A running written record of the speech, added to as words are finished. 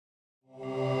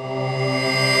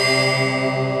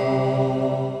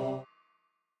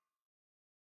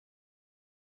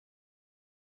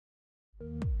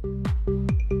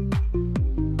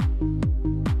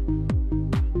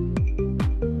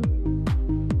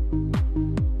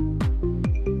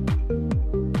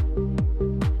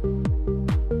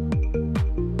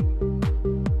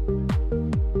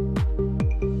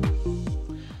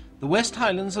West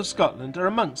Highlands of Scotland are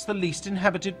amongst the least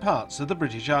inhabited parts of the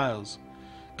British Isles.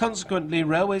 Consequently,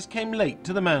 railways came late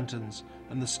to the mountains,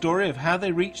 and the story of how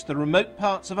they reached the remote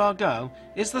parts of Argyll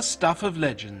is the stuff of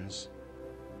legends.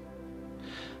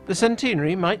 The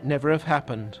centenary might never have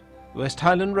happened. The West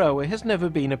Highland Railway has never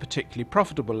been a particularly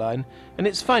profitable line, and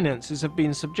its finances have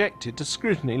been subjected to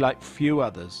scrutiny like few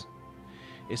others.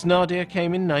 Its nadir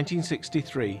came in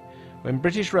 1963, when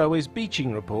British Railway's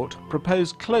Beeching Report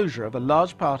proposed closure of a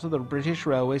large part of the British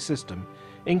railway system,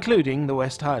 including the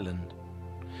West Highland.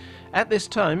 At this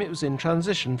time it was in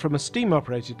transition from a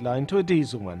steam-operated line to a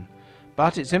diesel one,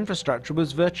 but its infrastructure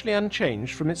was virtually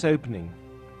unchanged from its opening.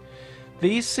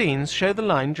 These scenes show the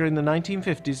line during the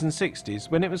 1950s and 60s,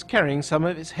 when it was carrying some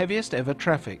of its heaviest ever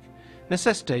traffic,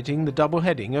 necessitating the double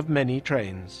heading of many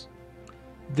trains.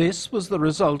 This was the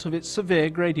result of its severe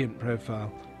gradient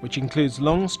profile, which includes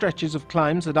long stretches of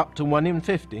climbs at up to 1 in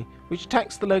 50, which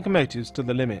taxed the locomotives to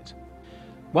the limit.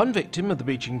 One victim of the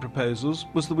Beeching proposals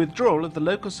was the withdrawal of the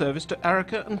local service to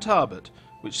Arica and Tarbert,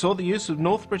 which saw the use of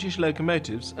North British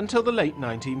locomotives until the late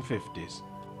 1950s.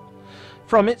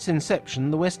 From its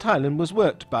inception, the West Highland was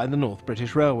worked by the North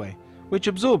British Railway, which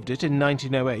absorbed it in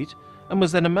 1908 and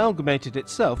was then amalgamated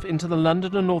itself into the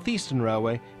London and North Eastern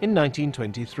Railway in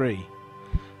 1923.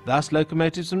 Thus,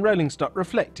 locomotives and rolling stock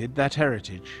reflected that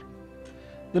heritage.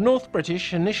 The North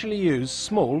British initially used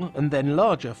small and then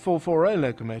larger 440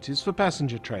 locomotives for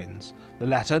passenger trains, the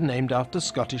latter named after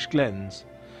Scottish glens,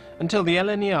 until the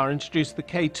LNER introduced the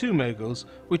K2 moguls,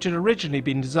 which had originally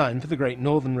been designed for the Great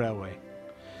Northern Railway.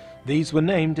 These were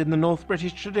named in the North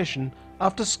British tradition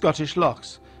after Scottish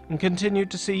lochs and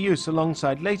continued to see use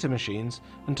alongside later machines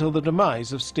until the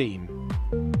demise of steam.